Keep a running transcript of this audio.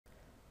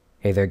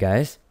Hey there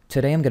guys,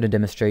 today I'm going to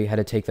demonstrate how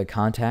to take the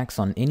contacts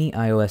on any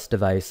iOS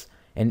device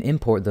and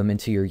import them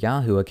into your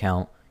Yahoo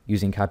account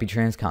using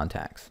CopyTrans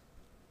Contacts.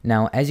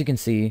 Now as you can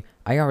see,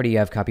 I already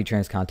have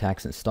CopyTrans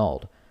Contacts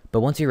installed, but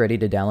once you're ready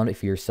to download it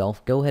for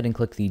yourself, go ahead and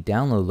click the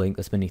download link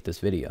that's beneath this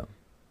video.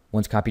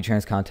 Once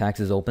CopyTrans Contacts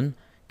is open,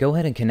 go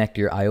ahead and connect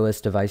your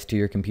iOS device to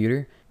your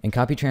computer, and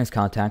CopyTrans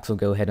Contacts will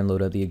go ahead and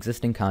load up the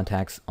existing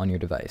contacts on your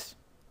device.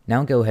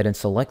 Now go ahead and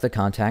select the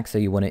contacts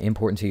that you want to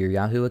import into your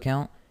Yahoo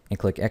account and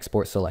click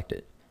Export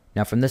Selected.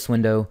 Now from this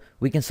window,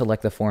 we can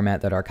select the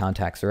format that our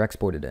contacts are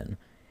exported in.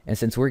 And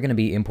since we're going to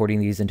be importing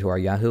these into our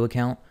Yahoo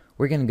account,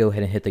 we're going to go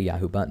ahead and hit the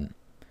Yahoo button.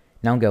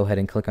 Now go ahead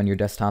and click on your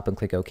desktop and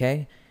click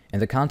OK, and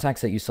the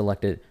contacts that you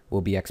selected will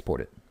be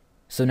exported.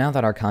 So now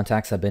that our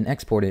contacts have been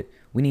exported,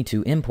 we need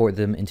to import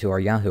them into our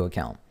Yahoo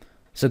account.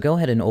 So go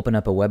ahead and open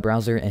up a web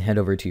browser and head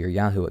over to your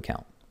Yahoo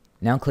account.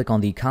 Now click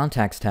on the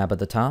Contacts tab at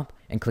the top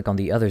and click on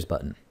the Others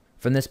button.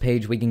 From this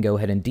page, we can go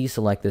ahead and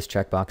deselect this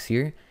checkbox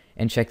here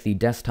and check the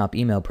Desktop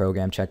Email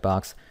Program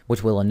checkbox,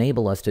 which will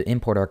enable us to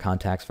import our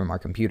contacts from our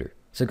computer.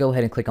 So go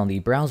ahead and click on the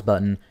Browse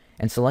button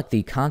and select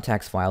the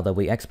contacts file that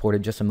we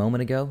exported just a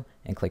moment ago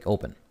and click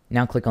Open.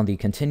 Now click on the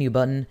Continue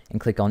button and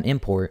click on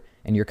Import,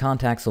 and your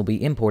contacts will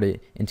be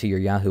imported into your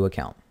Yahoo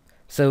account.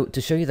 So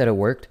to show you that it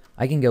worked,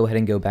 I can go ahead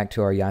and go back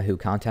to our Yahoo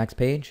Contacts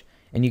page,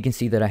 and you can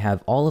see that I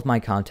have all of my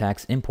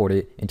contacts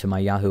imported into my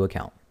Yahoo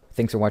account.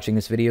 Thanks for watching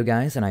this video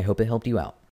guys, and I hope it helped you out.